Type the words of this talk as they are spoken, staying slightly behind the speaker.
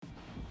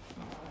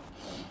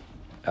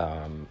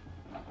um,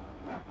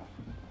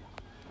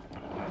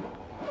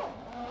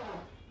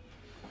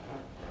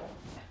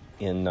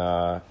 in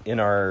our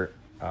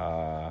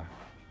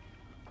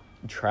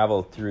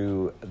travel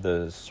through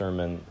the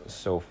sermon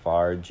so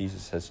far,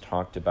 Jesus has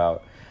talked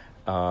about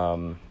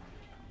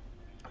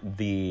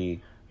the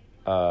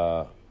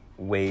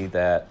way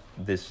that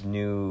this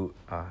new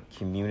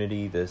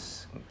community,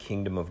 this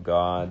kingdom of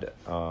God,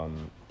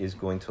 is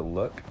going to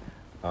look.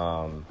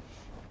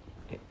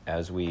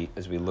 As we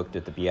looked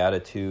at the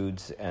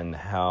Beatitudes and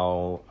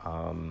how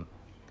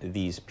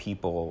these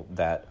people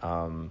that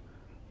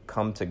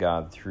come to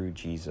God through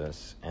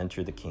Jesus,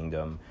 enter the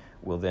kingdom,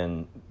 will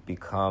then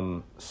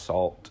become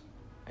salt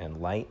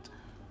and light.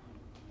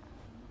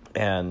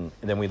 And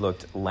then we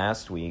looked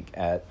last week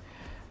at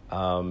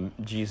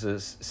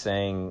Jesus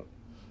saying,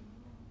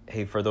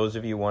 hey, for those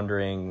of you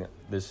wondering,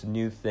 this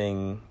new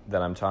thing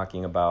that I'm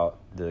talking about,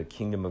 the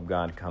kingdom of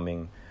God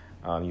coming,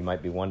 you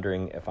might be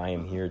wondering if I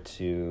am here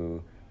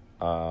to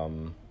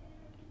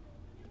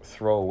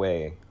throw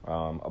away,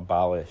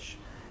 abolish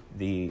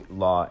the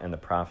law and the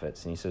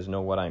prophets. And he says, no,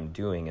 what I'm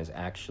doing is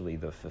actually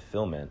the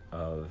fulfillment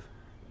of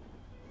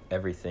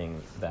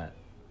everything that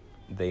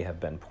they have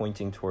been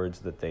pointing towards,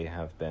 that they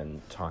have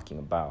been talking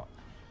about.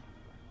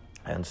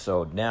 And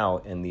so now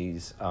in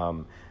these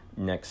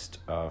next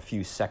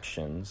few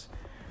sections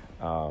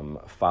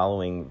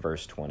following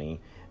verse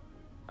 20,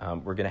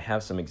 we're going to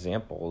have some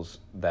examples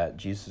that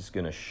Jesus is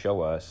going to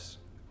show us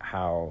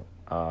how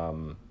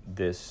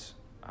this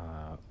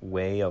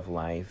way of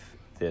life,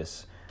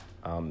 this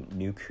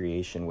new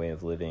creation way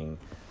of living,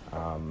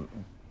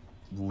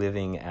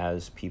 living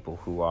as people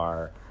who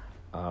are,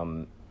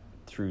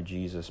 through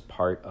Jesus,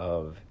 part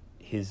of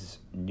his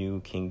new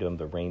kingdom,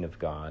 the reign of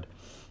God,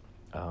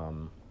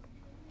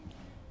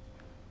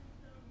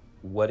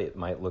 what it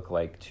might look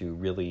like to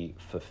really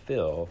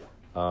fulfill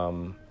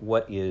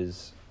what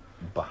is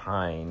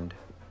behind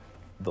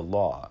the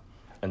law.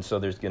 And so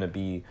there's going to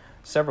be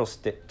several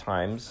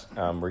times,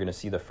 we're going to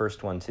see the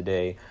first one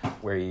today,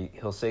 where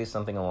he'll say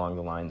something along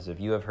the lines of,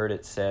 you have heard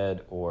it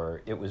said,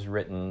 or it was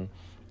written,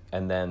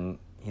 and then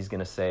he's going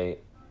to say,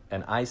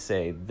 and I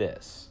say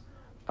this.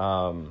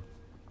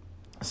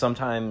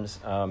 Sometimes,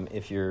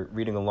 if you're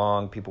reading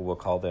along, people will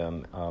call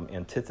them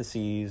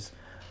antitheses,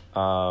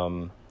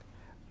 but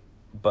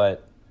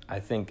I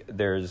think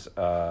there's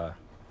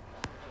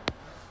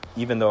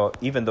even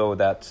though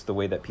that's the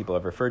way that people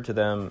have referred to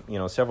them,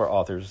 several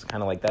authors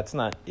kind of like, that's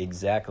not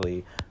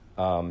exactly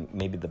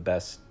maybe the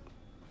best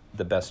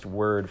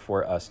word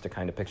for us to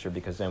kind of picture,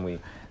 because then we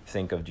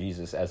think of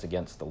Jesus as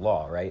against the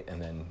law, right? And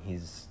then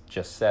he's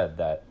just said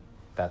that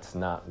that's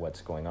not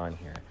what's going on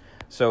here.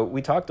 So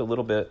we talked a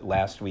little bit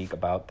last week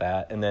about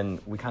that, and then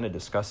we kind of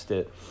discussed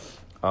it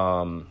at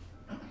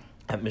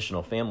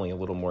Missional Family a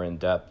little more in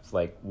depth,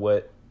 like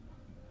what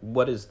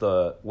is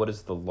the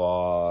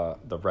law,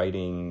 the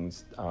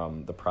writings,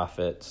 the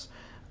prophets,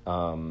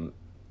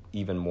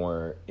 even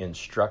more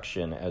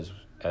instruction as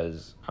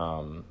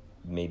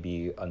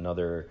maybe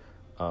another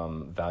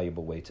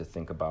valuable way to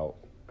think about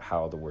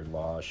how the word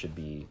law should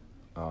be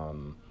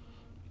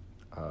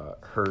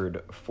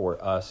heard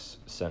for us,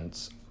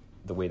 since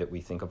the way that we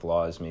think of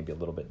law is maybe a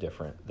little bit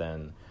different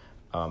than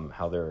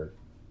how their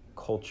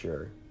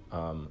culture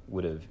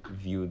would have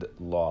viewed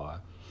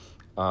law.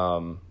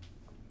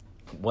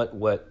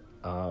 What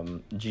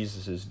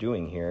Jesus is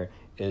doing here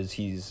is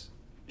he's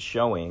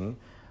showing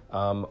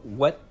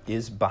what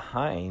is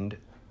behind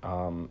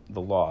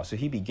the law. So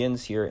he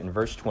begins here in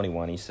verse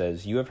 21. He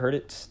says, You have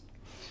heard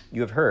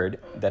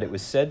that it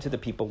was said to the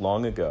people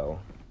long ago,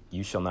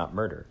 you shall not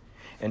murder,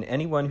 and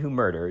anyone who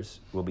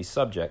murders will be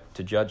subject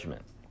to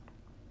judgment.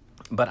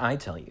 But I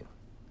tell you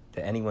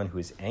that anyone who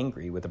is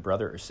angry with a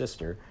brother or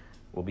sister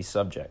will be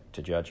subject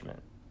to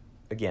judgment.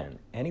 Again,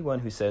 anyone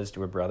who says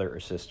to a brother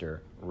or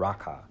sister,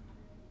 Raka,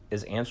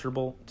 is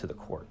answerable to the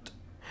court.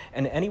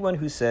 And anyone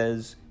who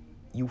says,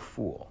 you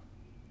fool,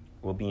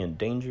 will be in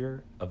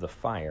danger of the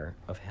fire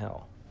of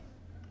hell.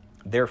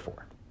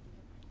 Therefore,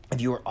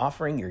 if you are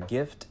offering your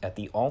gift at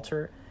the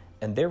altar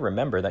and there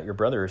remember that your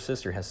brother or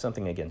sister has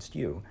something against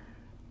you,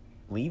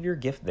 leave your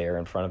gift there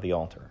in front of the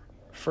altar.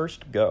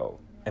 First go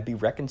and be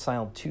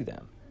reconciled to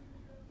them.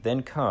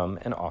 Then come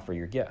and offer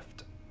your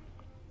gift.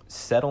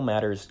 Settle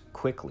matters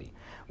quickly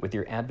with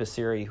your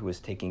adversary who is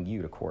taking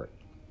you to court.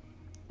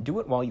 Do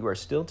it while you are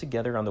still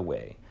together on the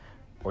way,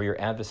 or your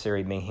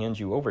adversary may hand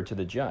you over to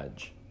the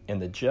judge,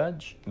 and the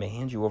judge may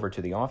hand you over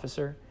to the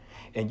officer,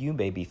 and you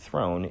may be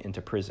thrown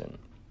into prison.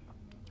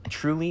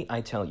 Truly,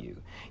 I tell you,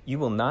 you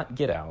will not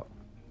get out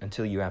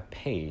until you have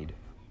paid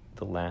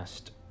the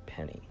last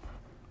penny.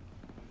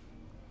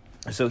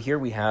 So here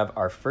we have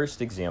our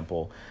first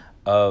example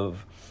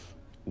of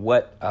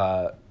what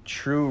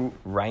true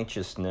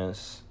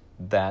righteousness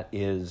that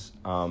is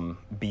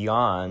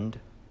beyond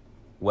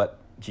what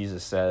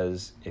Jesus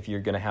says, if you're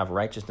going to have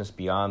righteousness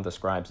beyond the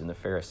scribes and the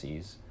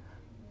Pharisees,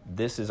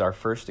 this is our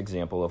first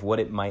example of what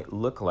it might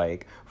look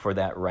like for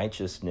that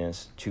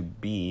righteousness to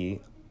be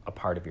a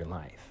part of your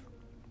life.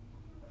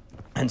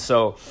 And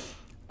so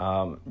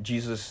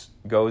Jesus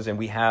goes, and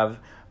we have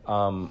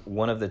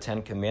one of the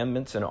Ten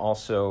Commandments, and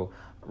also,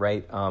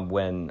 right,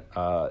 when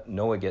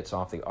Noah gets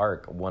off the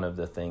ark, one of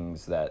the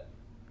things that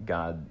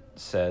God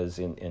says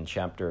in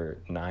chapter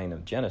 9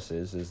 of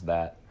Genesis is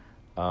that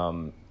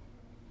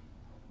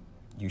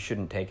you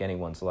shouldn't take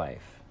anyone's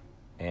life.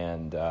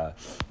 And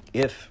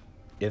if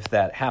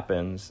that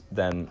happens,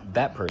 then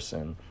that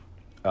person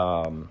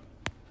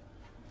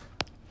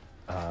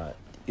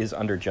is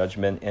under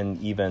judgment,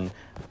 and even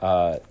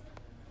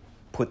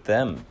put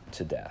them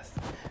to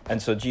death.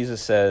 And so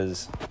Jesus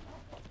says,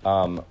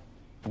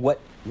 what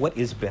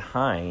is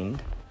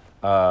behind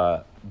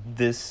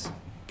this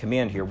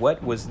command here?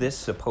 What was this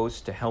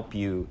supposed to help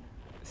you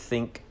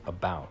think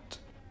about?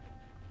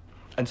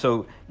 And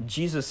so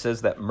Jesus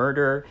says that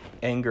murder,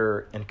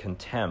 anger, and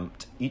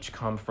contempt each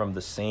come from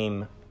the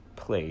same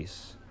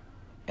place,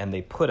 and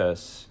they put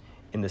us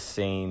in the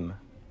same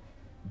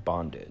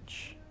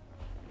bondage.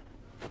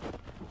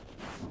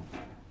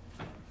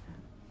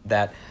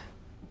 That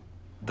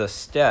the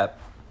step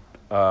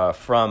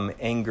from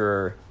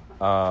anger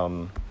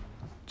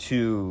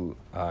to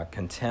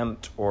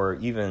contempt, or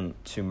even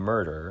to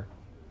murder,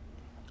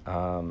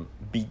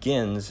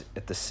 begins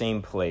at the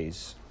same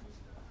place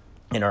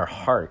in our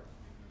heart,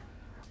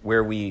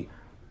 where we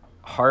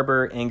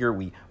harbor anger,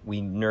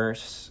 we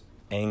nurse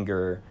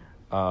anger,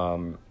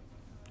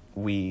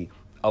 we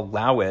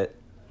allow it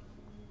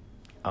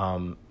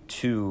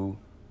to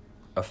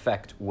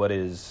affect what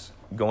is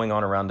going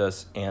on around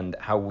us and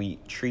how we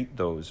treat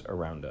those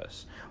around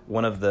us.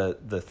 One of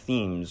the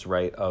themes,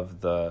 right,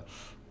 of the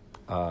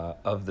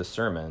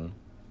sermon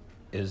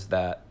is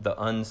that the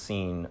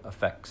unseen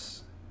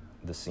affects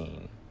the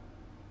seen,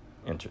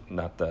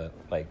 not the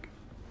like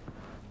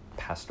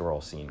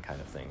pastoral scene kind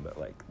of thing, but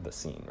like the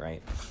scene,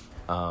 right?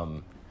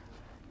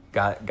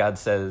 God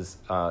says,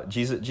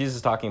 Jesus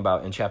is talking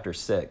about in chapter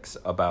 6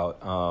 about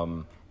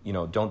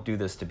don't do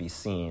this to be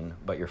seen,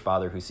 but your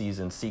Father who sees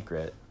in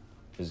secret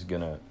is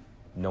gonna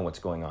know what's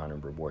going on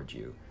and reward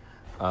you.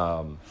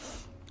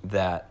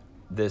 That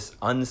this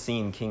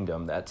unseen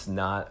kingdom that's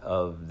not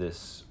of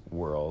this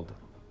world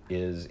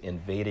is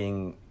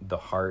invading the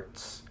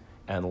hearts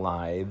and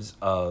lives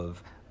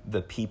of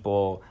the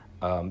people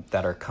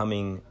that are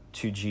coming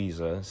to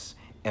Jesus,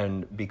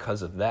 and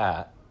because of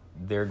that,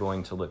 they're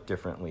going to look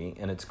differently,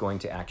 and it's going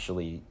to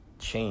actually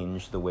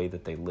change the way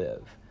that they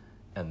live,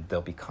 and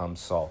they'll become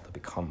salt, they'll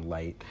become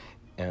light,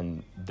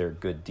 and their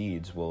good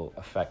deeds will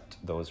affect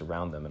those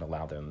around them and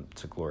allow them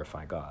to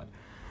glorify God.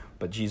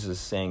 But Jesus is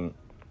saying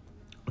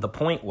the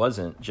point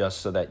wasn't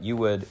just so that you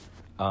would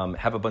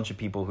have a bunch of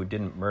people who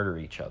didn't murder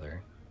each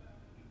other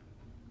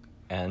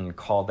and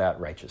call that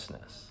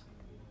righteousness,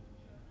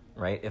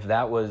 right? If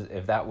that was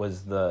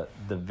the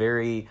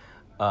very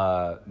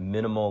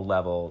minimal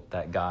level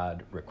that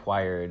God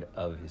required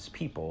of his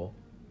people,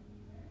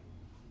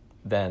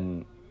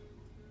 then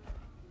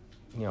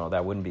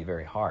that wouldn't be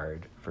very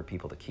hard for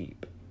people to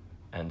keep.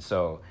 And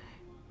so,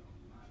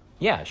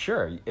 yeah,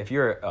 sure, if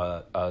you're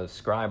a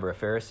scribe or a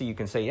Pharisee, you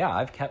can say, yeah,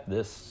 I've kept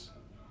this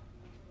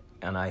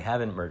and I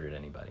haven't murdered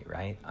anybody,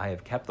 right? I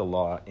have kept the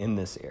law in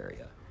this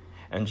area.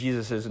 And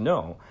Jesus says,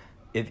 no,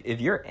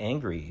 if you're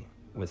angry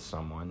with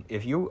someone,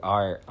 if you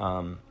are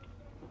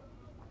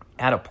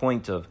at a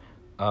point of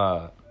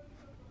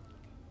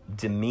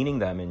demeaning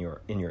them in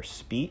your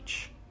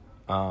speech,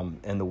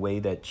 and the way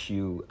that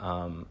you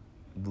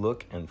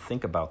look and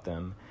think about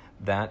them,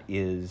 that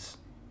is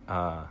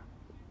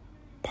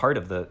part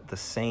of the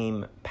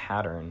same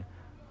pattern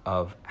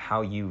of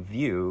how you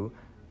view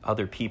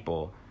other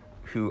people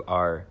who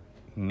are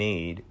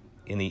made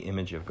in the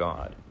image of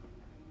God.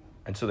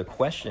 And so the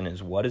question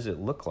is, what does it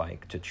look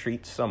like to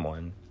treat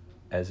someone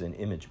as an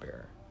image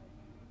bearer?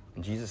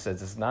 And Jesus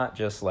says it's not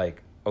just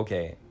like,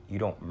 okay, you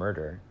don't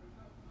murder.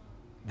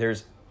 You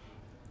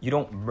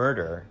don't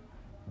murder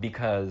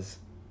because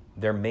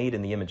they're made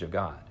in the image of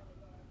God.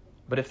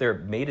 But if they're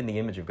made in the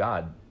image of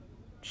God,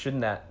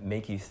 shouldn't that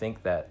make you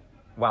think that,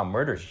 wow,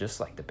 murder is just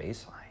like the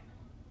baseline?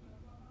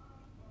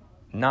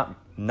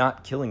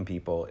 Not killing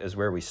people is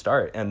where we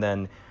start. And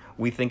then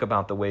we think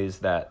about the ways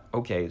that,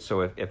 okay,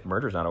 so if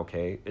murder's not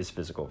okay, is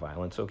physical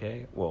violence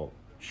okay? Well,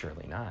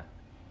 surely not.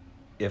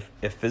 If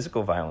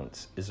physical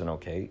violence isn't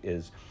okay,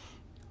 is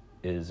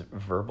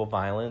verbal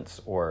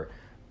violence or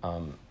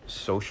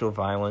social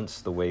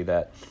violence, the way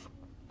that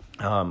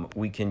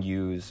we can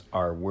use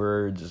our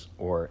words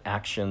or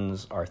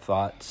actions, our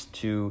thoughts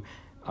to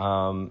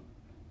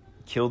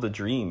kill the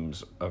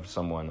dreams of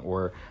someone,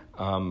 or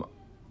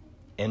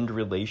end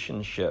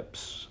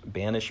relationships,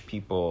 banish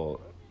people,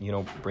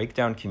 break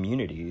down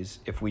communities,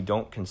 if we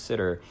don't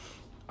consider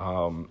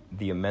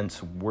the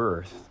immense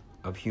worth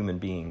of human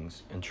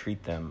beings and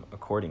treat them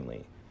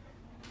accordingly.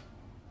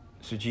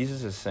 So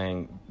Jesus is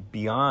saying,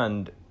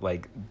 beyond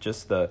like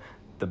just the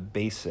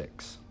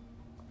basics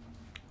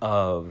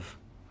of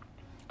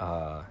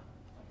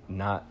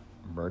not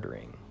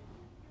murdering,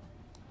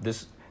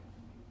 this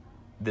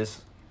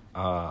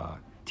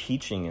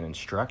teaching and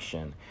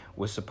instruction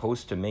was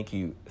supposed to make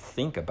you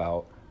think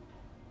about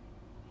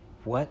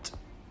what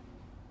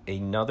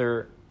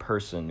another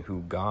person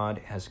who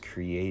God has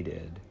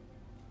created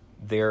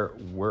their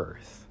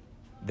worth,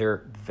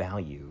 their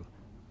value,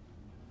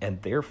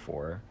 and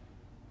therefore,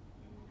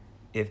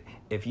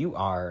 if you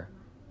are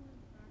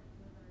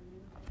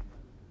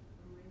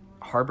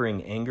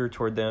harboring anger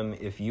toward them,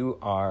 if you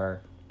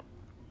are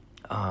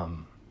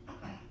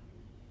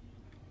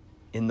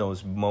in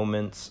those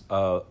moments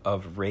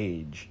of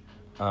rage,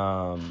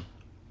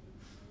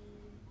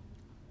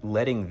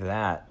 letting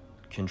that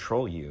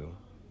control you,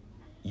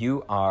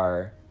 you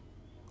are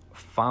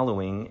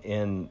following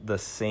in the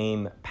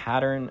same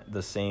pattern,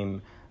 the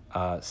same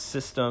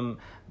system,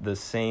 the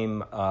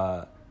same,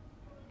 what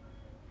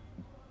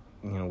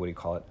do you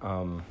call it?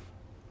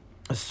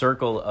 A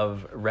circle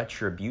of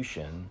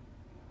retribution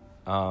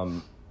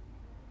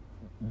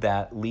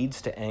that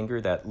leads to anger,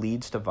 that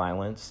leads to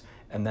violence,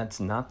 and that's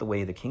not the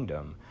way of the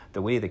kingdom.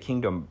 The way of the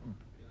kingdom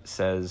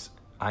says,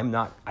 I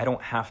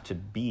don't have to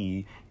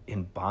be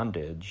in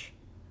bondage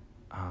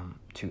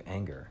to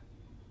anger.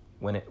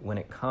 When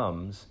it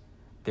comes,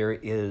 there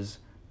is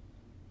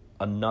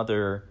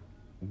another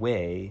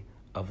way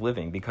of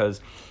living,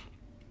 because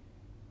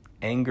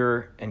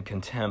anger and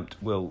contempt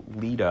will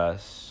lead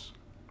us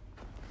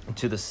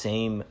to the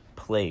same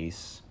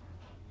place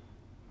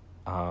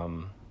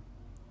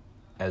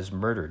as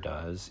murder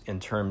does, in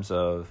terms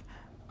of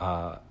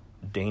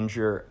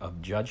danger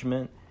of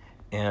judgment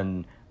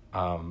and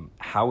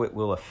how it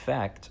will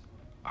affect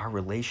our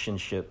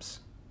relationships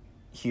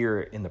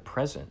here in the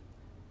present.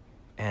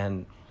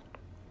 And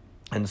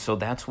so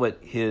that's what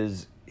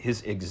his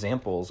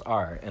examples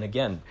are. And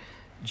again,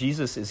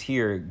 Jesus is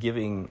here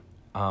giving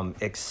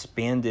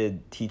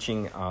expanded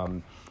teaching,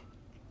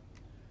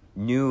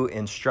 new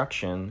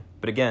instruction.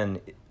 But again,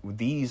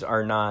 these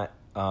are not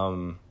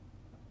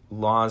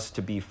laws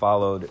to be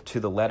followed to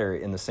the letter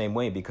in the same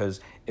way,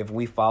 because if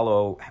we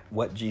follow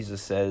what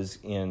Jesus says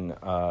in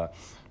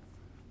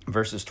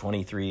verses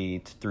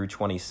 23 through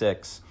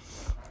 26,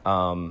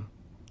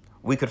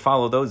 we could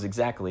follow those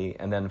exactly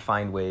and then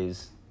find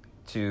ways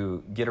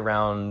to get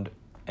around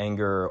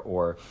anger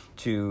or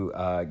to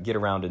get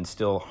around and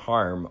still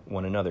harm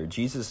one another.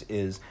 Jesus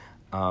is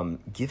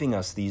giving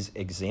us these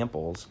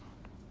examples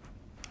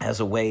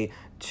as a way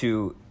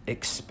to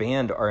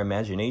expand our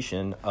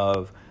imagination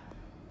of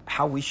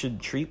how we should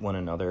treat one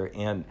another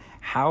and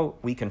how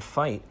we can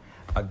fight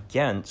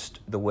against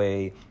the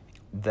way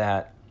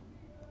that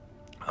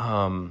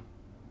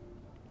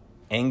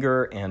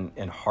anger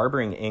and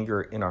harboring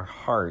anger in our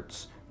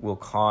hearts will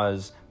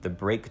cause the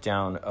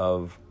breakdown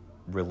of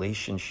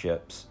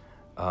relationships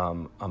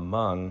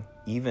among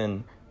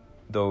even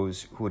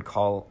those who would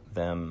call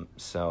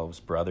themselves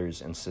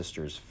brothers and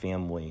sisters,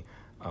 family,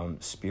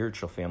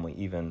 spiritual family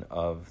even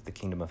of the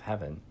kingdom of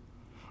heaven.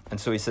 And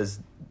so he says,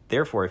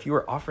 therefore, if you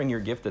are offering your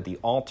gift at the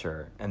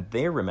altar and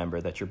they remember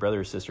that your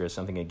brother or sister has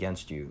something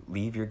against you,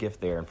 leave your gift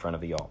there in front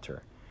of the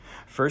altar.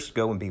 First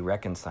go and be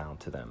reconciled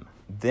to them.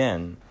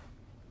 Then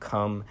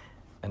come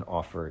and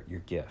offer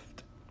your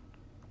gift.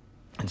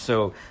 And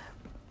so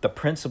the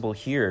principle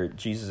here,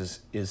 Jesus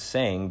is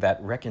saying that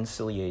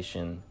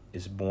reconciliation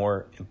is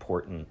more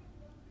important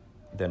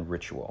than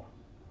ritual,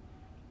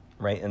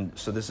 right? And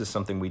so this is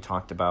something we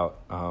talked about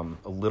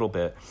a little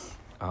bit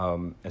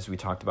as we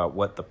talked about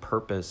what the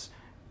purpose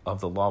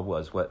of the law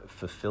was, what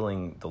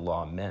fulfilling the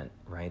law meant,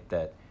 right?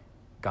 That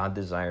God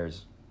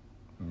desires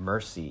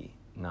mercy,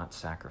 not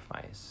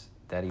sacrifice,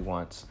 that he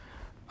wants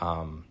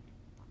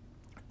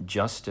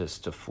justice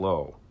to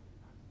flow.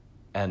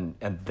 And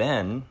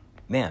then,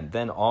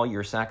 then all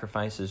your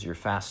sacrifices, your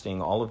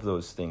fasting, all of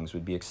those things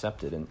would be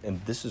accepted.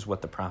 And this is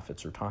what the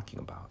prophets are talking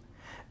about.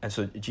 And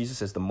so Jesus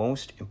says the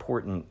most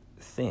important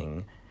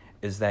thing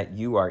is that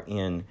you are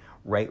in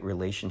right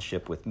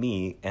relationship with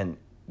me. And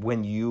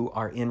when you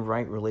are in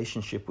right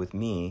relationship with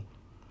me,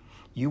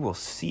 you will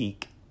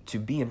seek to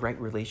be in right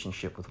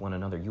relationship with one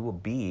another. You will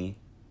be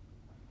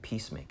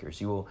peacemakers.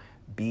 You will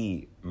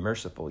be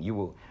merciful. You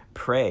will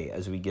pray,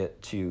 as we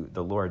get to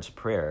the Lord's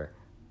Prayer,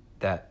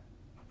 that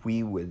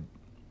we would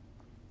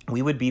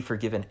be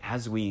forgiven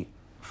as we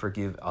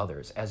forgive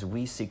others, as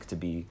we seek to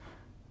be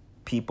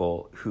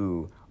people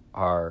who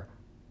are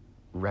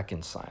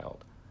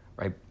reconciled,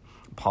 right?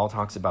 Paul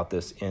talks about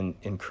this in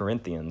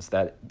Corinthians,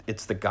 that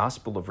it's the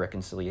gospel of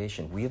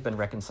reconciliation. We have been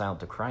reconciled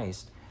to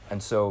Christ,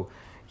 and so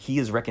he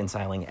is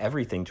reconciling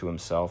everything to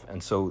himself,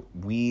 and so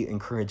we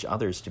encourage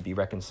others to be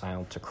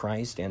reconciled to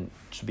Christ and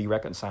to be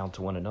reconciled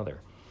to one another.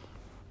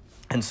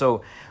 And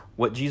so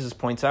what Jesus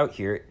points out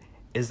here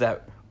is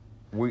that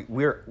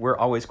we're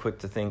always quick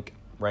to think,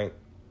 right,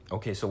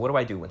 okay, so what do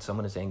I do when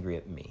someone is angry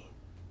at me?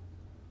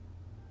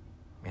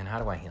 Man, how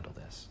do I handle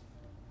this?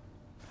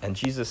 And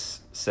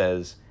Jesus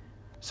says,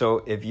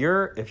 so if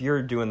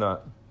you're doing the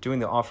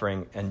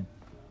offering and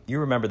you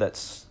remember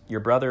that your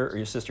brother or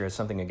your sister has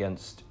something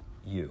against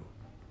you,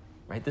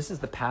 right? This is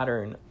the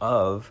pattern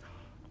of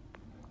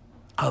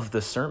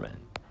the sermon.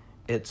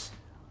 It's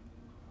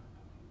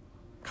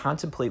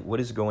contemplate what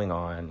is going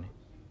on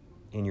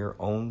in your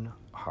own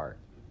heart.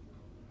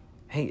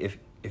 Hey,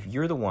 if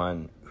you're the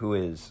one who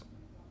is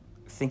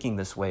thinking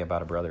this way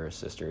about a brother or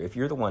sister, if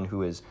you're the one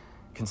who is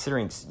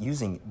considering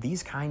using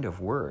these kind of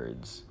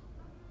words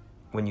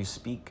when you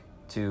speak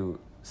to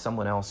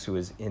someone else who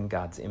is in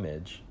God's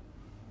image,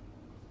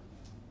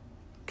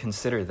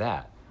 consider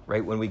that,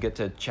 right? When we get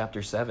to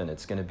chapter 7,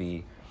 it's going to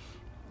be,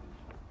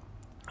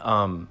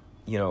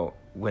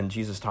 when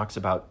Jesus talks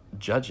about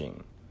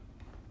judging,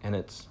 and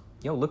it's,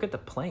 look at the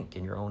plank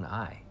in your own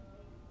eye.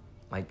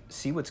 Like,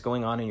 see what's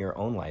going on in your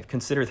own life.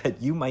 Consider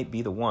that you might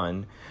be the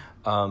one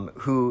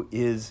who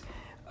is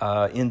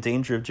in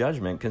danger of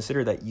judgment.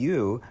 Consider that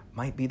you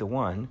might be the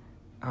one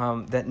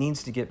that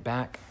needs to get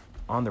back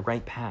on the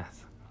right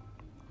path.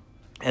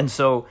 And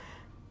so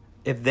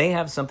if they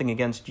have something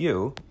against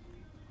you,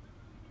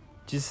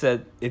 Jesus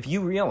said, if you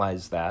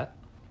realize that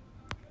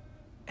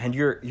and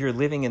you're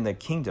living in the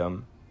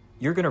kingdom,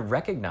 you're going to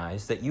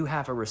recognize that you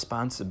have a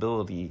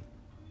responsibility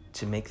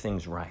to make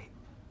things right.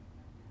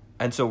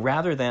 And so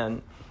rather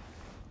than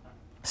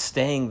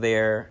staying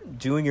there,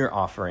 doing your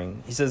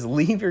offering, he says,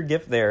 leave your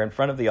gift there in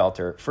front of the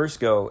altar. First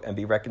go and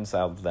be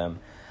reconciled to them.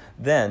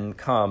 Then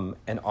come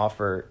and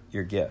offer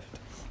your gift.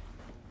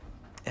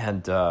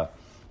 And I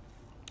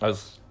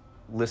was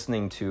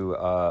listening to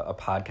a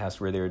podcast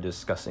where they were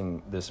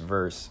discussing this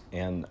verse,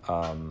 and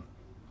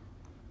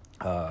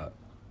the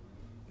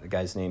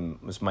guy's name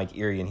was Mike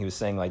Erie, and he was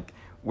saying, like,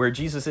 where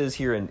Jesus is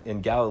here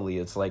in Galilee,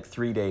 it's like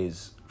 3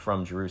 days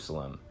from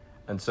Jerusalem.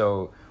 And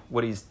so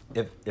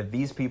if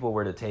these people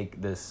were to take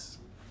this,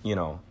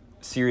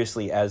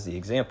 seriously as the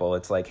example,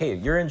 it's like, hey,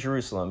 you're in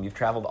Jerusalem, you've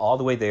traveled all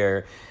the way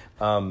there.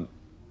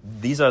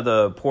 These are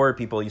the poor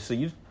people. So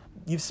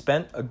you've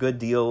spent a good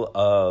deal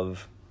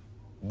of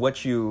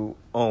what you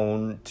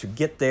own to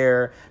get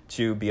there,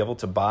 to be able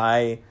to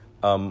buy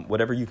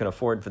whatever you can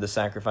afford for the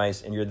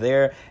sacrifice. And you're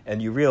there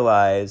and you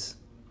realize,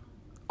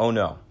 oh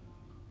no.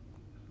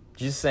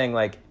 Jesus saying,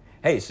 like,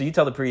 hey, so you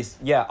tell the priest,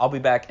 yeah, I'll be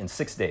back in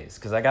 6 days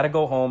because I got to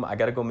go home. I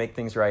got to go make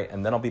things right.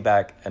 And then I'll be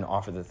back and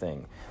offer the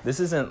thing. This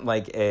isn't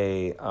like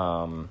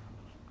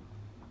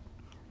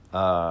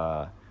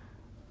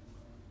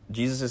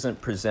Jesus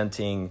isn't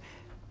presenting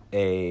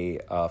a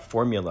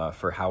formula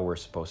for how we're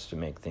supposed to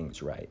make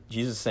things right.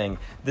 Jesus is saying,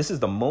 this is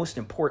the most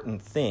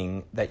important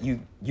thing that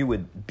you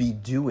would be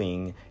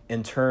doing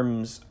in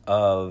terms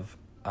of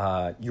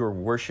your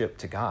worship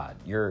to God.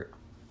 You're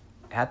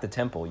at the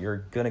temple.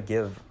 You're going to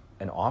give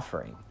an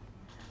offering.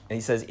 And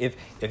he says, if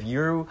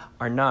you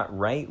are not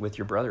right with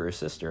your brother or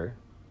sister,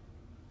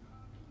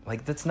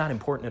 like, that's not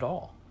important at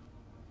all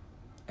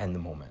in the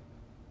moment.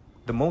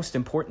 The most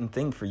important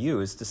thing for you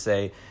is to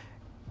say,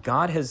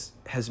 God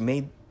has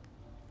made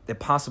it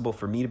possible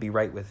for me to be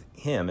right with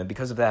him. And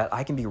because of that,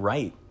 I can be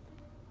right.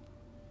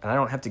 And I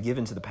don't have to give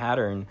into the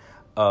pattern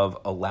of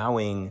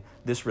allowing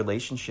this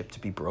relationship to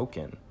be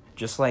broken.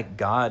 Just like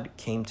God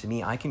came to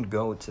me, I can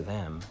go to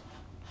them.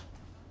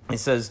 He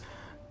says,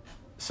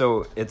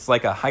 so it's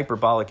like a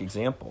hyperbolic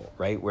example,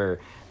 right? Where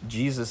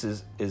Jesus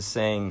is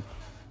saying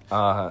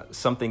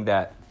something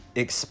that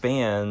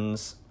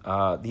expands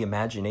the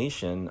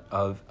imagination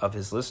of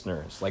his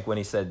listeners. Like when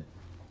he said,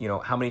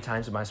 how many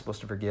times am I supposed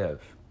to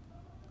forgive?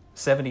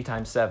 70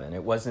 times 7.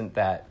 It wasn't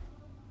that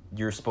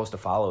you're supposed to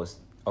follow,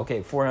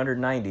 okay,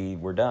 490,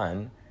 we're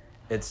done.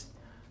 It's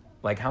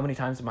like, how many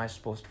times am I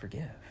supposed to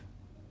forgive?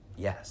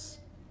 Yes.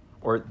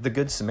 Or the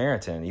Good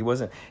Samaritan. He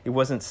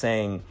wasn't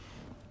saying,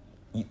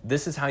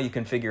 this is how you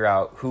can figure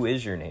out who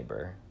is your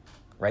neighbor,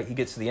 right? He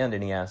gets to the end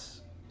and he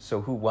asks,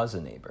 so who was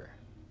a neighbor?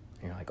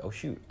 And you're like, oh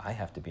shoot, I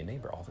have to be a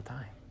neighbor all the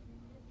time.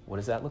 What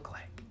does that look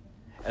like?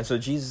 And so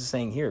Jesus is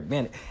saying here,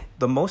 man,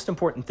 the most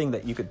important thing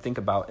that you could think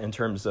about in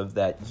terms of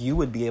that you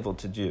would be able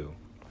to do,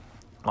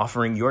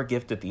 offering your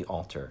gift at the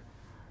altar.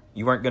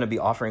 You aren't going to be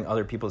offering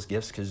other people's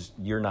gifts because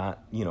you're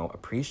not, a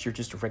priest. You're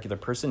just a regular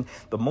person.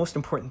 The most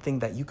important thing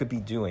that you could be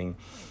doing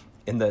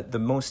in the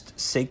most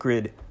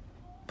sacred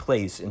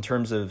place in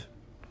terms of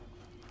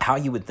how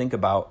you would think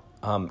about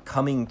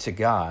coming to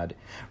God,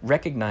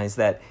 recognize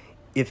that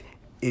if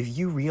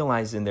you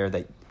realize in there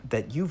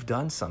that you've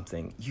done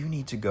something, you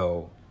need to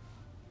go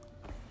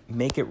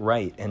make it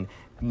right and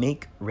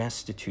make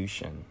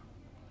restitution.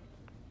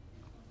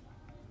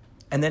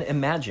 And then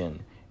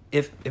imagine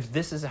if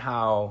this is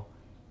how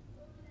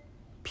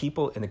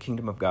people in the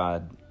kingdom of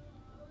God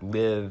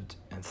lived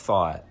and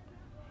thought,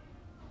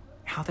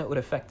 how that would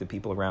affect the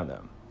people around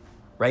them,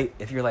 right?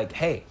 If you're like,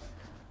 hey,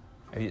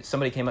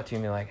 somebody came up to you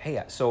and be like,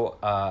 hey, so,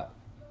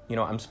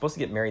 I'm supposed to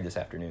get married this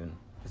afternoon.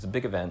 It's a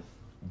big event,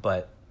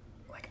 but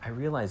like, I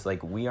realize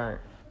like we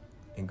aren't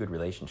in good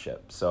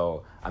relationship.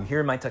 So I'm here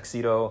in my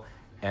tuxedo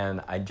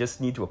and I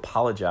just need to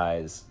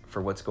apologize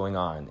for what's going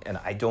on. And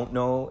I don't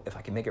know if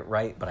I can make it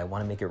right, but I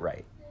want to make it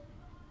right.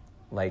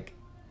 Like,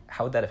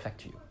 how would that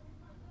affect you?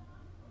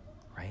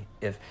 Right?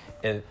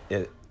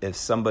 If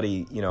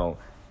somebody,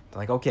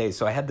 like, okay,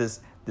 so I had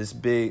this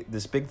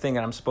big thing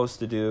that I'm supposed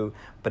to do,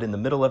 but in the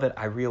middle of it,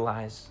 I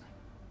realized,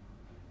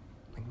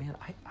 like, man,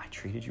 I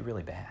treated you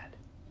really bad.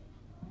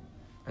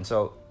 And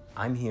so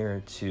I'm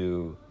here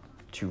to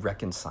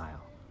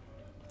reconcile.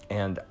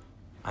 And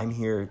I'm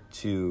here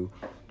to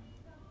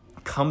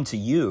come to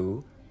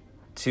you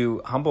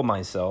to humble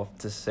myself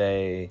to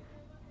say,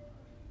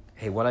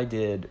 hey, what I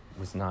did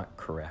was not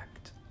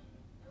correct.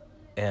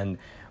 And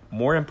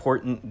more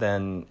important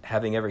than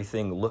having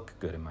everything look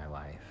good in my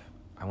life,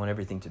 I want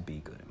everything to be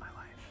good in my life.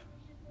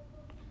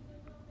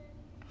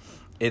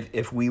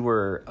 If we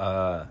were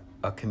a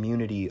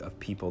community of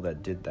people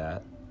that did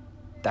that,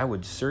 that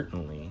would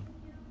certainly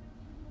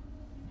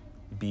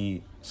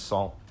be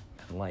salt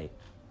and light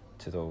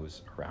to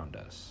those around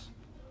us.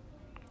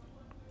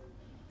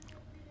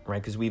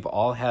 Right? Because we've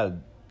all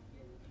had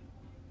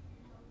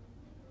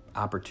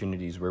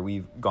opportunities where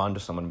we've gone to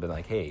someone and been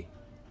like, hey,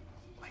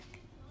 like,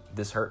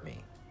 this hurt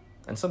me.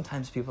 And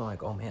sometimes people are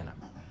like, oh man,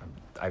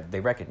 they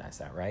recognize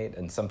that, right?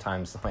 And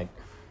sometimes like,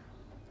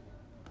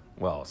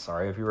 well,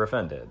 sorry if you were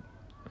offended.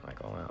 I'm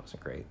like, oh, that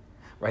wasn't great.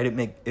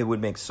 Right? It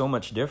would make so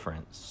much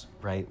difference,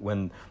 right?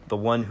 When the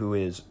one who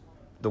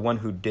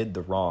did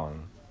the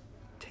wrong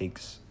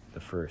takes the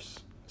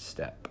first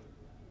step.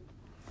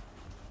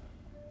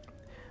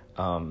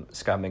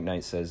 Scott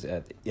McKnight says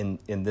that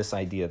in this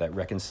idea that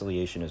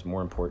reconciliation is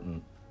more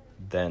important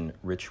than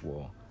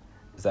ritual,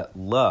 is that the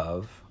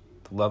love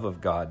of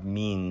God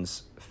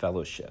means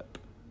fellowship,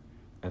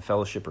 and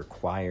fellowship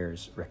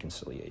requires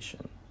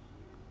reconciliation.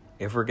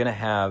 If we're going to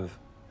have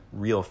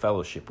real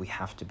fellowship, we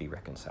have to be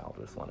reconciled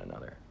with one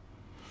another.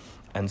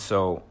 And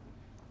so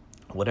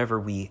whatever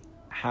we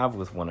have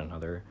with one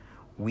another,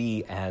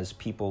 we as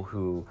people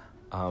who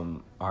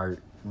are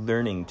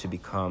learning to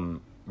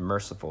become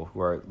merciful,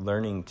 who are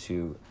learning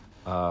to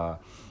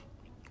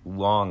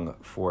long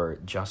for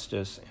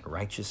justice and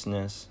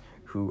righteousness,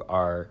 who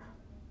are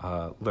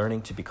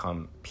learning to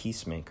become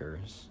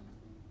peacemakers,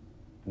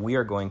 we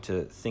are going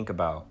to think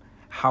about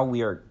how we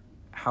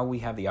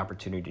have the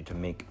opportunity to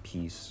make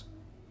peace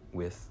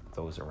with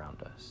those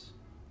around us.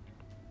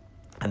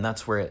 And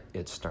that's where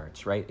it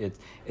starts, right?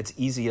 It's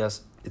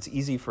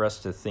easy for us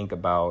to think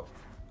about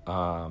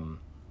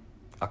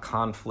a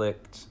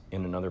conflict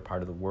in another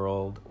part of the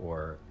world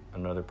or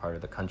another part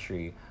of the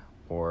country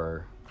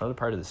or another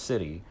part of the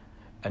city,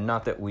 and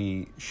not that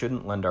we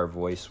shouldn't lend our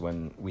voice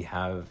when we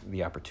have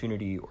the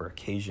opportunity or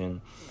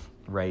occasion,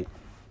 right,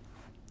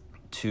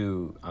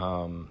 to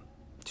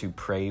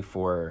pray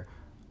for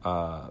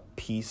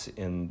peace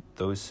in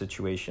those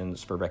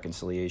situations, for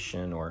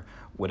reconciliation, or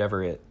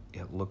whatever it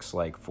looks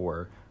like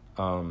for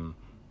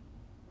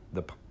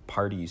the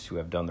parties who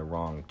have done the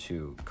wrong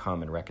to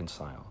come and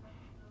reconcile.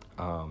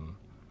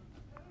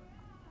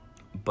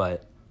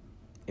 But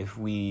if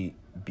we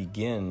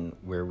begin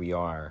where we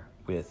are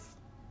with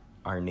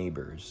our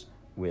neighbors,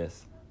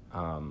 with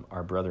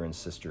our brother and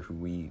sister who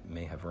we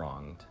may have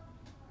wronged,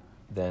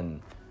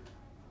 then,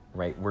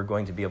 right, we're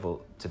going to be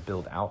able to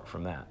build out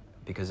from that.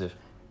 Because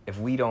if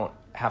we don't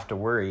have to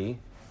worry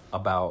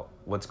about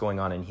what's going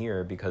on in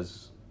here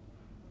because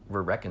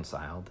we're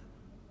reconciled,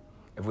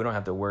 if we don't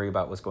have to worry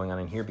about what's going on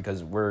in here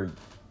because we're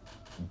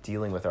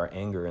dealing with our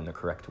anger in the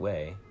correct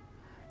way,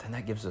 then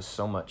that gives us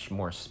so much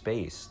more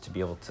space to be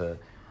able to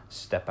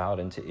step out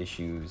into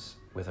issues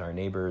with our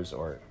neighbors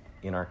or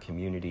in our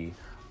community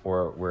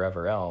or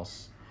wherever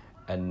else,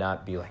 and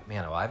not be like,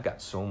 man, well, I've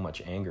got so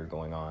much anger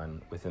going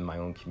on within my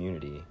own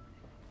community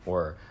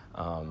or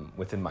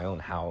within my own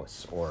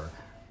house or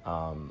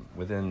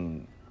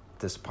within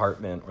this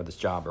apartment or this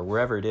job or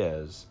wherever it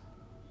is,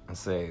 and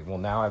say, well,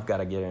 now I've got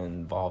to get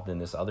involved in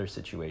this other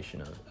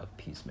situation of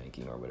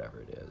peacemaking or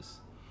whatever it is.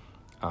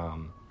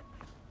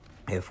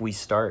 If we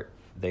start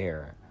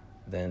there,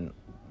 then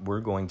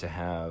we're going to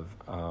have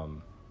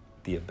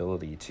the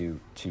ability to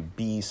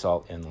be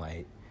salt and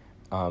light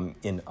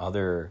in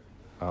other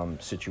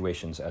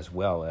situations, as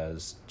well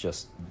as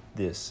just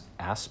this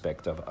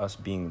aspect of us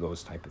being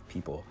those type of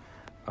people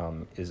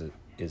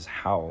is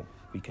how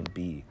we can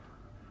be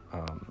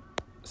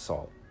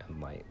salt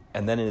and light.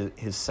 And then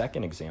his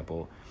second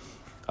example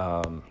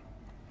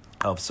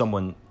of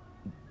someone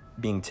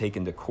being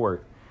taken to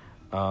court,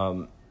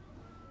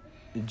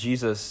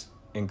 Jesus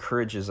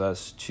encourages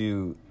us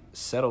to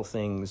settle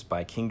things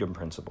by kingdom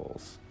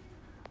principles,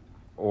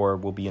 or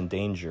we'll be in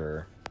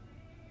danger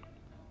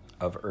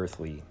of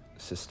earthly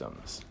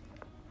systems.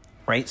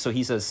 Right? So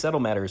he says, settle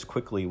matters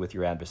quickly with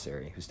your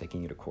adversary who's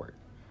taking you to court.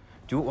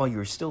 Do it while you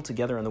are still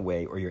together on the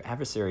way, or your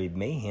adversary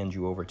may hand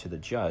you over to the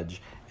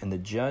judge, and the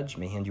judge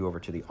may hand you over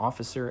to the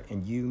officer,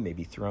 and you may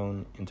be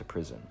thrown into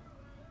prison.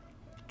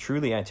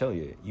 Truly, I tell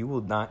you, you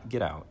will not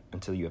get out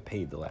until you have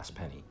paid the last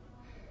penny.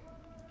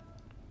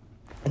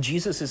 And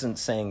Jesus isn't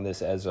saying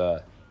this as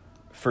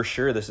for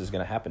sure this is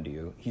going to happen to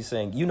you. He's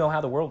saying, you know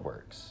how the world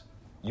works.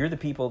 You're the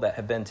people that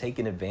have been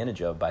taken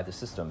advantage of by the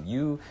system.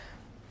 You,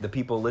 the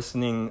people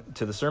listening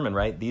to the sermon,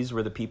 right? These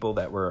were the people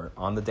that were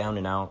on the down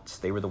and outs.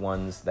 They were the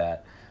ones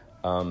that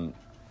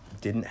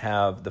didn't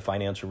have the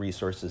financial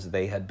resources.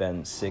 They had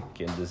been sick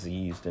and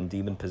diseased and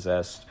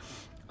demon-possessed.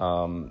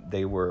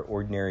 They were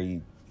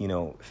ordinary,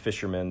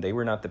 fishermen. They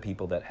were not the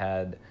people that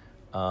had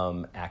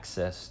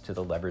access to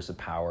the levers of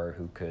power,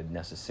 who could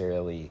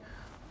necessarily,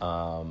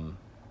 have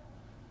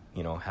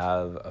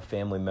a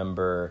family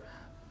member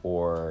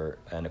or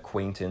an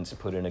acquaintance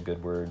put in a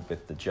good word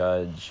with the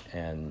judge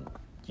and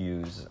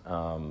use,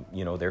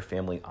 their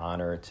family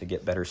honor to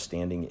get better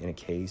standing in a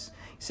case.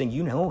 He's saying,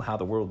 you know how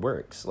the world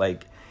works.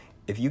 Like,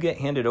 if you get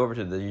handed over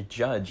to the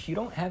judge, you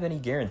don't have any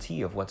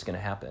guarantee of what's going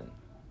to happen.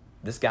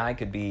 This guy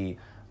could be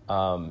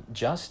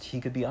just, he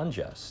could be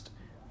unjust.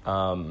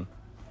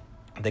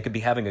 They could be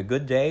having a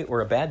good day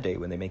or a bad day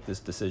when they make this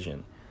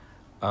decision.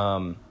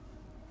 And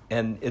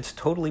it's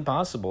totally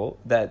possible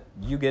that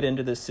you get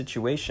into this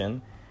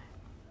situation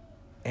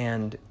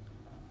and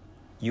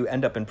you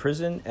end up in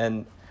prison.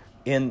 And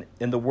in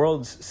the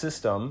world's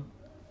system,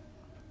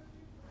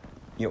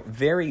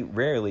 very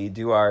rarely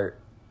do our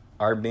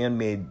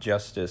man-made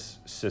justice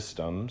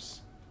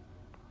systems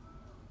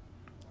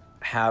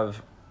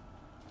have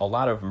a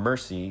lot of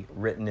mercy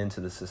written into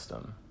the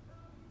system,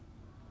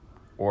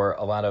 or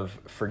a lot of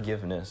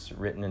forgiveness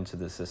written into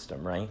the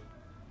system, right?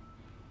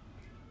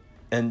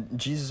 And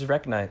Jesus is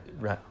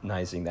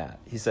recognizing that.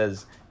 He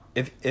says,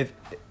 if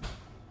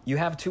you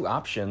have two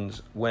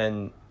options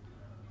when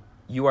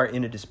you are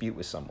in a dispute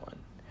with someone,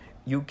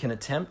 you can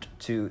attempt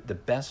to the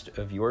best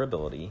of your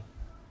ability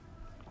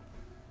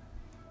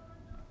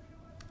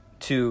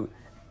to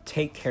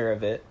take care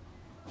of it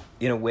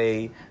in a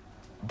way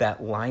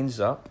that lines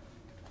up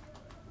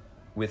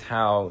with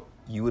how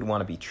you would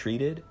want to be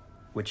treated,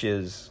 which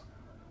is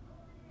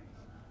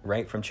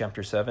right from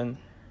chapter 7,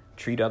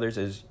 treat others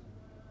as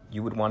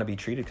you would want to be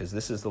treated, because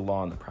this is the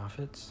law and the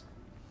prophets.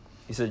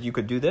 He said you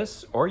could do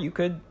this, or you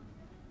could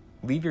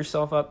leave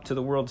yourself up to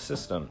the world's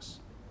systems.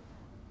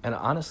 And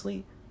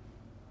honestly,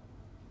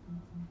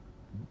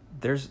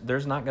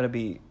 there's not going to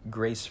be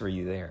grace for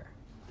you there.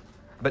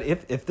 But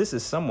if this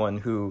is someone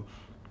who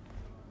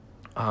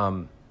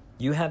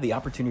you had the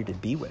opportunity to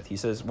be with, he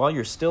says, while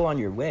you're still on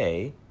your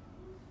way,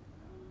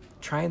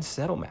 try and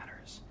settle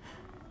matters,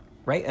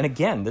 right? And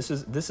again, this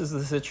is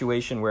the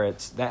situation where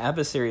it's the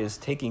adversary is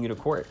taking you to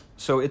court.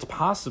 So it's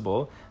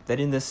possible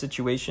that in this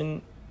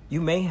situation, you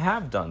may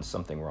have done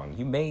something wrong.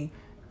 You may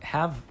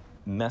have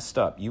messed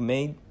up. You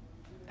may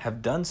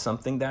have done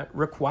something that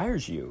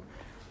requires you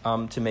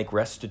to make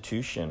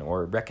restitution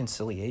or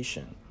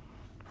reconciliation.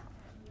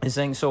 He's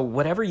saying, so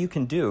whatever you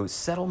can do,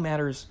 settle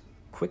matters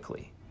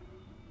quickly.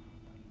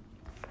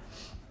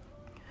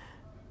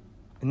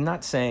 I'm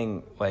not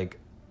saying, like,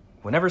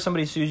 whenever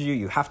somebody sues you,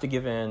 you have to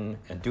give in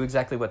and do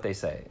exactly what they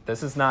say.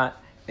 This is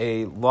not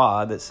a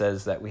law that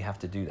says that we have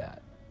to do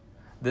that.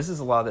 This is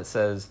a law that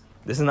says,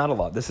 this is not a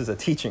law, this is a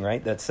teaching,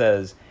 right? That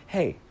says,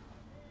 hey,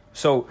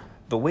 so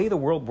the way the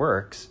world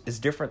works is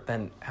different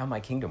than how my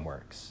kingdom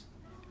works.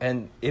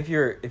 And if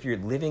you're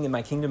living in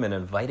my kingdom and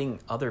inviting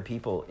other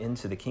people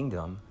into the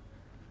kingdom,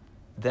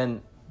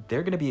 then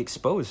they're going to be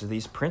exposed to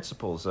these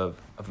principles of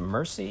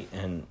mercy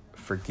and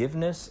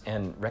forgiveness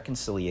and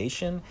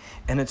reconciliation.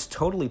 And it's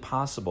totally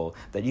possible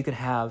that you could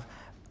have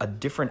a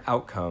different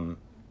outcome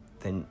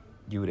than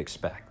you would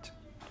expect.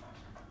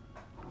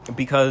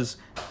 Because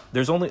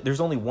there's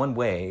only one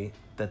way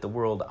that the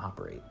world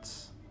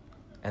operates,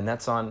 and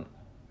that's on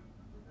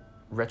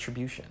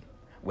retribution.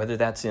 Whether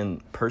that's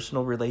in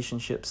personal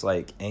relationships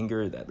like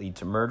anger that lead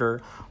to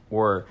murder,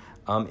 or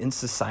in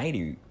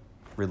society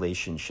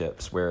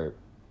relationships where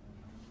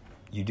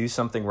you do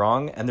something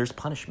wrong and there's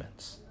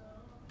punishments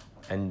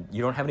and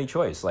you don't have any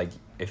choice. Like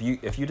if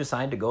you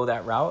decide to go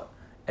that route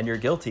and you're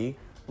guilty,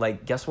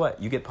 like guess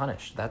what? You get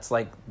punished. That's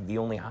like the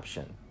only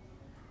option.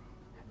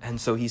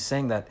 And so he's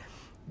saying that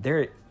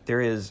there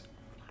is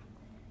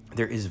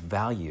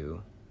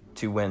value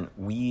to when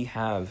we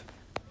have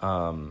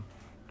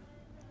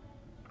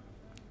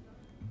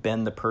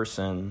been the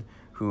person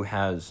who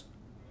has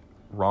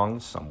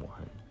wronged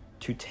someone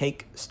to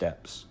take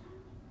steps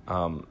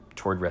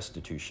toward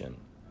restitution.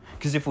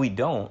 Because if we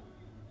don't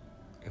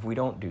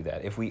do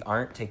that, if we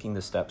aren't taking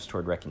the steps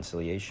toward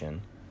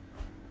reconciliation,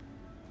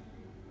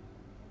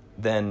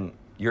 then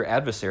your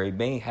adversary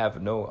may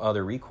have no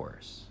other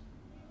recourse.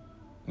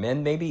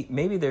 Men,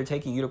 maybe they're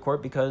taking you to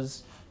court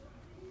because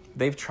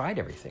they've tried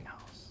everything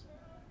else.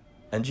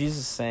 And Jesus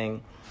is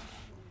saying,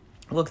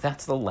 look,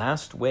 that's the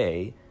last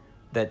way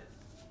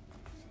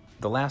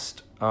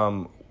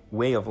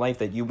of life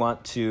that you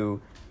want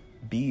to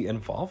be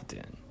involved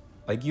in.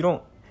 Like you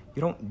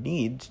don't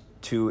need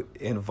to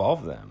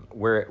involve them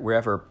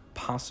wherever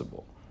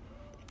possible.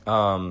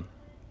 And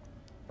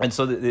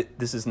so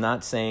this is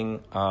not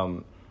saying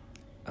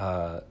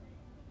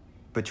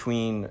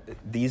between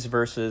these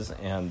verses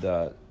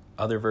and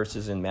other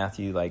verses in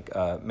Matthew, like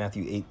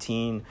Matthew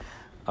 18,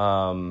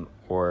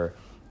 or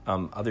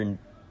other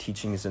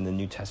teachings in the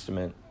New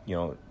Testament,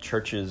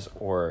 churches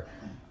or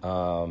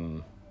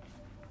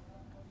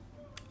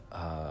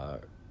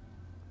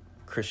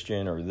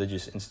Christian or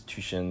religious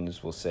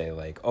institutions will say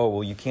like, oh,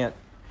 well, you can't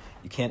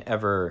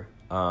ever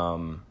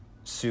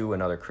sue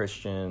another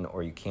Christian,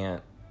 or you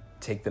can't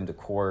take them to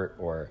court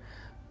or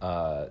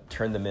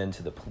turn them in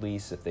to the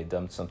police if they've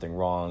done something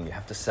wrong. You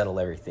have to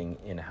settle everything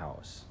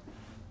in-house.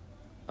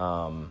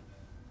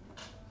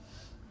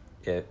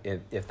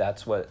 If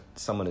that's what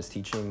someone is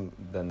teaching,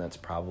 then that's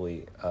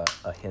probably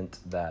a hint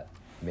that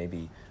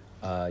maybe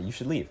you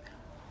should leave.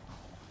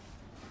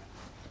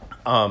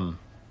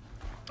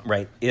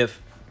 Right?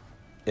 If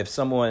if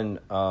someone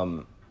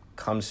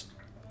comes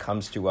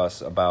to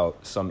us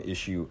about some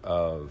issue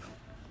of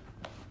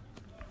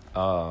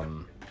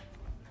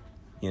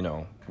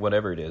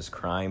whatever it is,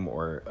 crime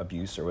or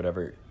abuse or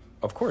whatever,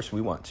 of course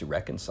we want to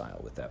reconcile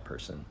with that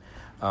person,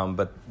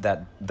 but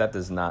that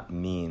does not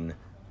mean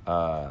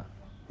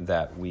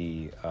that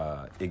we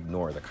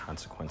ignore the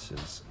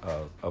consequences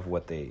of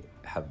what they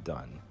have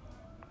done.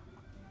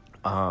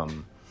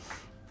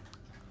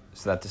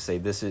 So that to say,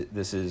 this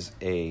is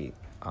a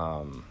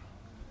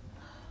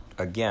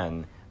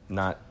again,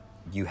 not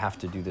you have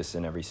to do this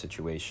in every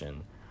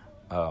situation.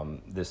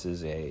 This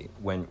is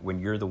when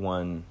you're the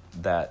one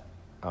that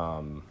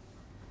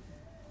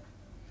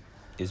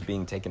is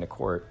being taken to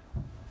court,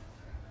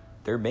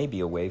 there may be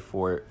a way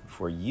for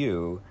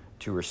you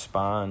to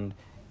respond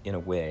in a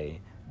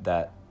way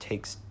that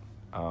takes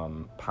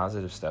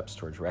positive steps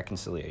towards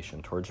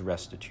reconciliation, towards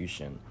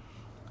restitution,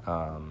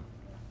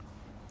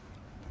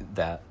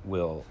 that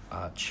will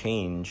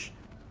change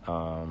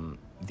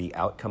the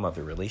outcome of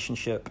the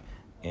relationship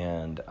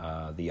and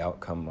the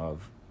outcome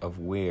of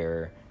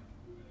where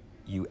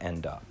you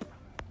end up.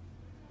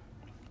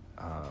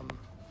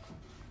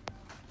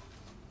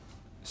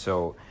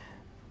 So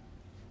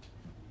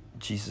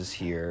Jesus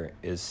here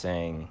is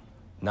saying,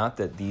 not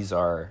that these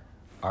are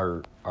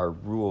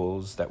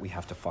rules that we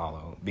have to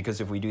follow,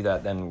 because if we do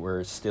that, then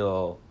we're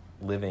still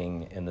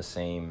living in the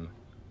same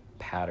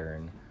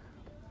pattern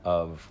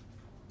of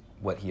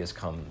what he has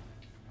come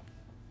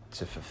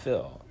to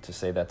fulfill. To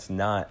say that's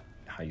not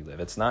how you live.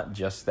 It's not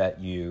just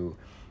that you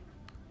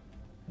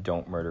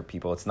don't murder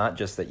people. It's not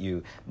just that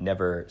you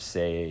never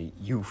say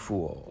 "you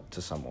fool"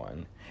 to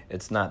someone.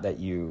 It's not that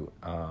you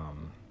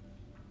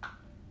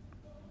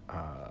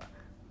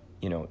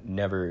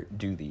never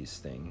do these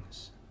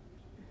things,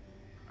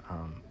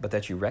 but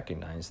that you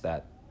recognize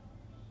that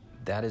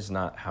is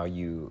not how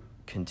you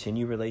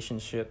continue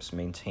relationships,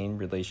 maintain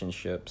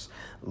relationships,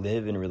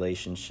 live in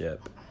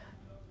relationship.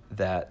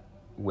 That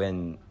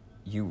when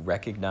you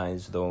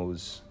recognize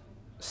those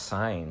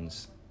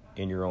signs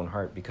in your own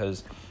heart,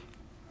 because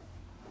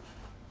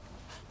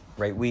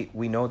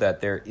we know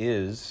that there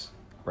is,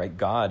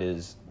 God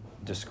is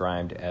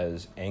described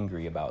as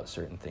angry about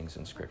certain things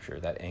in Scripture.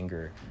 That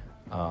anger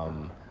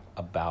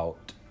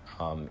about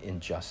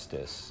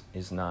injustice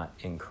is not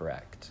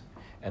incorrect,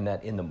 and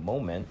that in the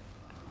moment,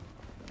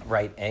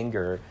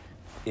 anger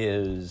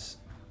is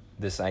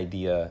this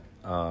idea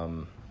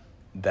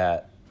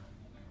that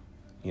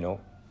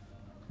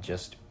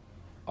just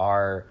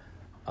our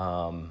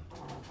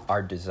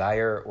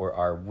desire or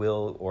our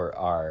will or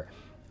our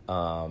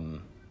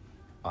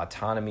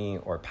autonomy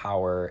or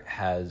power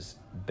has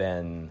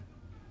been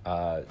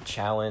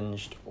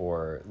challenged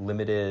or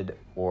limited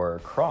or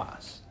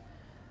crossed,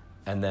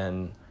 and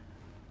then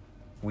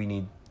we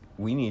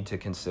need to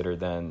consider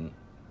then,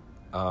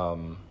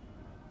 am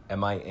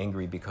I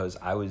angry because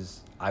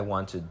I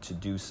wanted to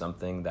do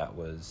something that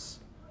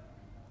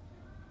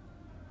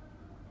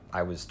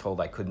I was told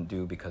I couldn't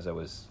do because I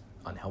was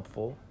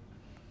unhelpful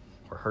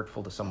or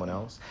hurtful to someone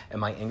else?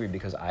 Am I angry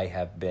because I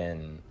have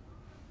been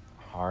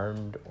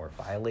harmed or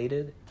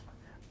violated?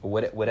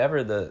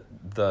 Whatever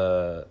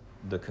the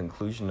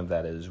conclusion of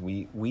that is,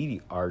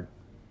 we are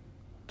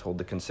told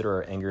to consider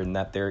our anger, and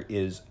that there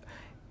is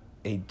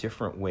a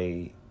different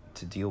way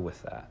to deal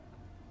with that.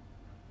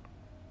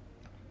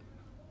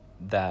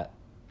 That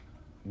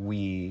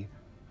we,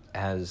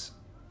 as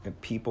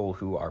people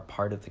who are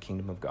part of the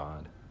kingdom of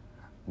God,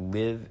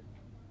 live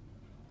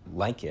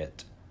like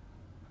it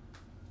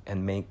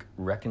and make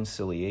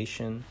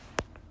reconciliation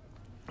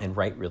and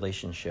right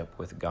relationship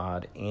with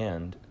God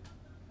and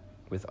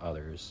with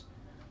others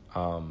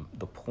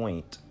the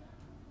point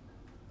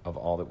of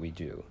all that we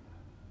do.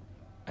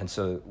 And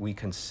so we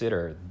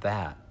consider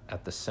that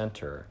at the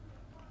center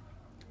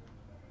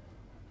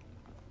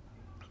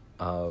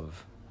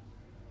of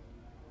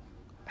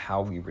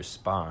how we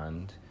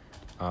respond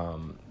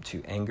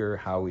to anger,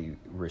 how we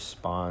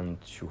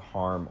respond to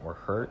harm or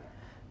hurt,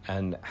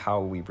 and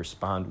how we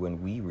respond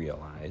when we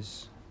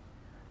realize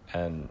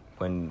and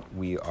when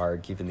we are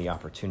given the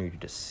opportunity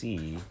to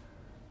see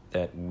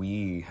that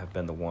we have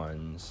been the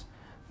ones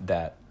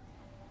that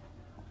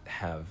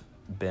have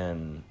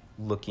been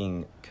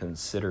looking,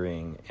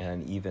 considering,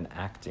 and even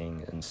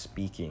acting and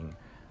speaking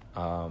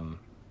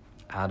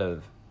out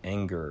of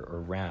anger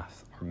or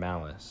wrath or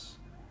malice,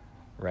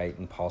 right?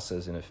 And Paul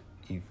says in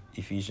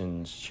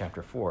Ephesians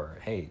chapter 4,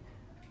 hey,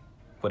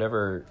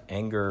 whatever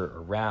anger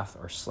or wrath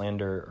or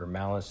slander or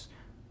malice,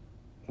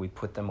 we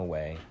put them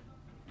away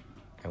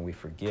and we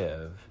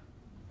forgive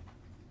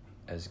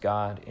as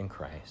God in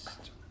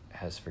Christ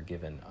has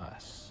forgiven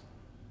us.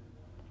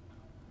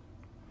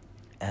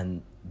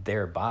 And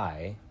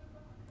thereby,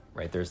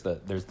 right, there's the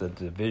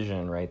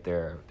division right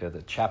there,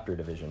 the chapter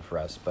division for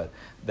us, but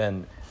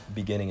then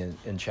beginning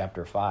in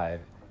chapter 5,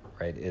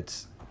 right,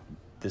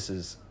 this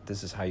is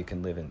how you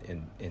can live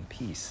in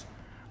peace.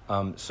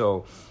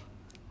 So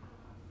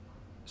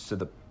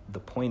the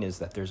point is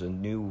that there's a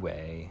new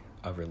way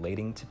of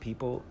relating to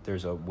people.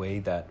 There's a way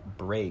that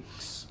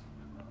breaks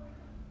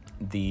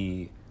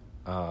the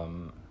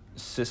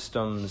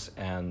systems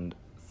and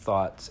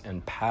thoughts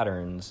and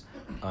patterns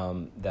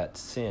that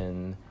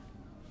sin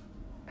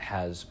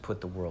has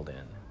put the world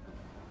in.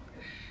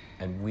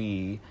 And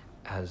we,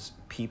 as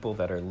people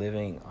that are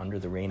living under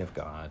the reign of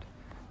God,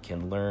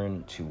 can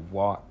learn to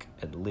walk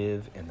and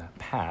live in that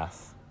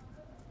path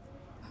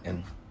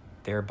and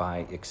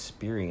thereby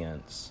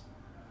experience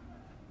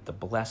the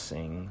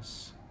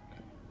blessings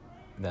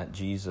that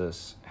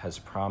Jesus has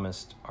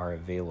promised are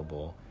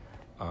available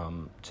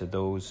to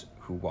those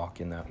who walk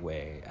in that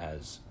way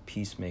as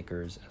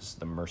peacemakers, as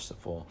the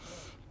merciful,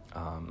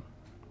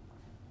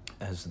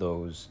 as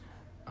those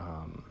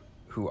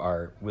who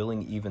are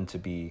willing even to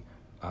be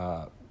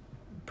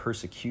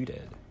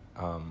persecuted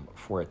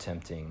for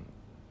attempting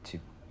to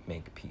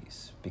make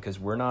peace. Because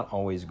we're not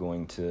always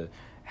going to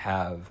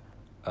have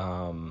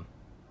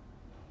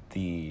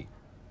the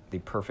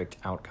perfect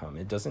outcome.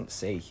 It doesn't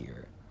say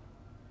here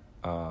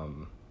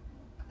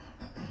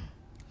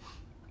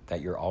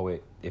that you're always,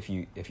 if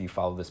you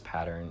follow this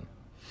pattern,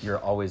 you're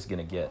always going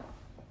to get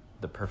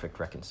the perfect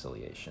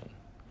reconciliation,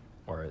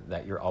 or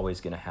that you're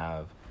always going to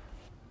have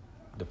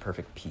the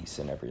perfect peace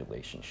in every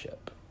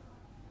relationship.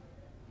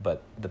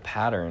 But the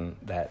pattern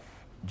that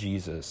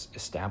Jesus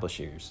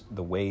establishes,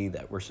 the way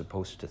that we're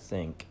supposed to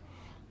think,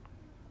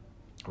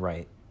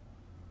 right,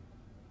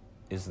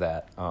 is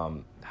that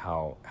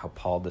how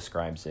Paul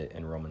describes it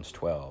in Romans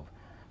 12.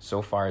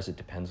 So far as it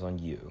depends on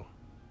you,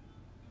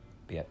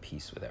 be at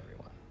peace with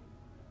everyone.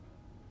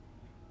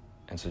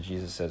 And so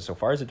Jesus says, so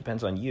far as it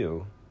depends on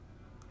you,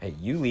 hey,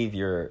 you leave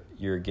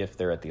your gift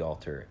there at the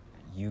altar.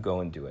 You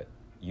go and do it.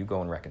 You go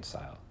and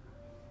reconcile.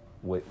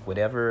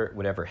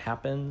 Whatever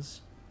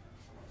happens,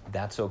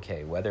 that's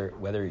okay.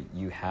 Whether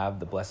you have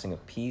the blessing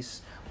of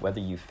peace, whether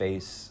you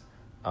face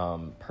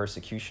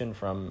persecution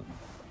from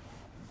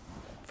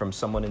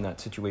someone in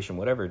that situation,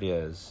 whatever it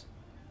is,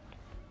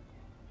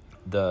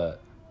 the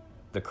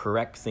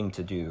correct thing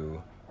to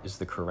do is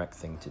the correct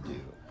thing to do.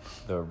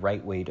 The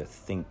right way to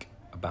think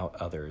about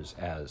others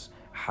as,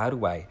 how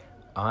do I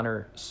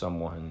honor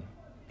someone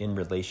in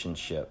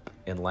relationship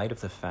in light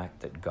of the fact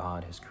that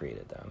God has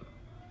created them,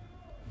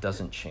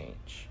 doesn't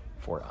change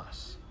for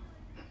us.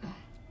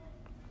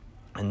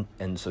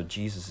 And so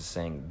Jesus is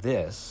saying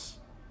this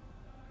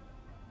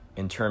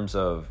in terms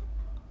of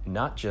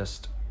not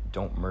just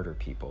don't murder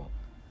people,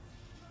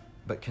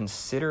 but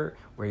consider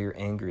where your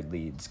anger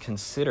leads.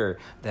 Consider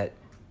that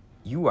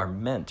you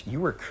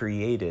were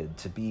created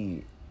to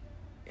be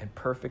in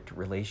perfect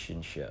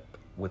relationship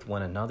with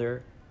one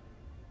another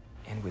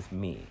and with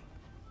me.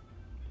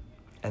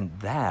 And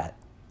that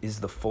is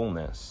the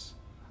fullness,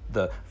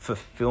 the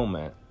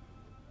fulfillment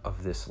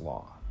of this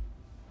law.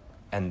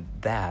 And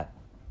that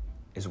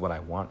is what I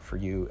want for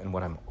you and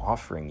what I'm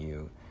offering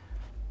you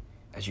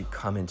as you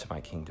come into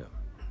my kingdom.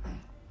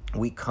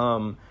 We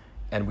come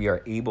and we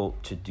are able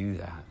to do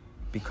that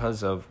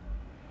because of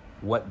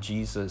what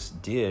Jesus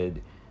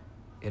did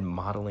in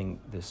modeling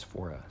this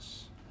for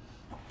us.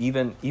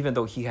 Even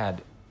though he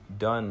had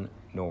done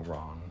no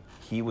wrong,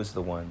 he was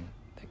the one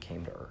that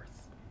came to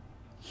earth.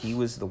 He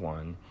was the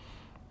one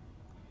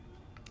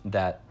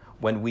that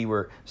when we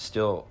were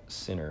still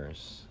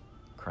sinners,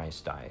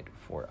 Christ died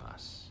for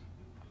us.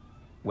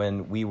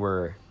 When we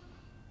were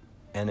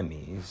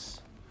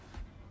enemies,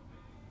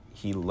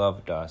 he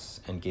loved us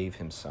and gave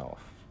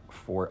himself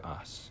for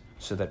us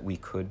so that we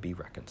could be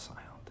reconciled.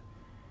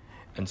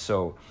 And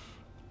so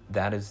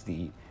that is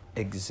the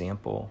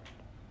example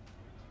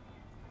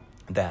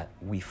that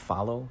we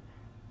follow,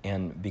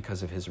 and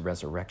because of his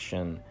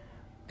resurrection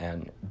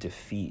and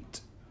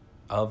defeat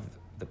of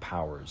the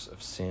powers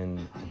of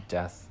sin and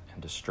death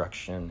and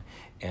destruction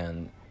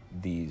and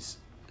these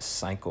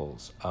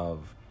cycles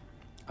of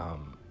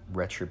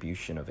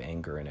retribution of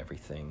anger and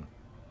everything,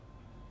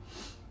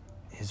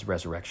 his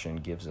resurrection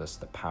gives us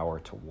the power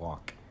to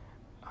walk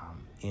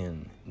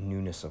in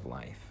newness of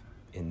life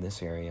in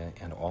this area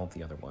and all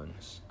the other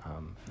ones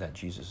that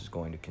Jesus is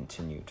going to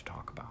continue to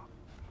talk about.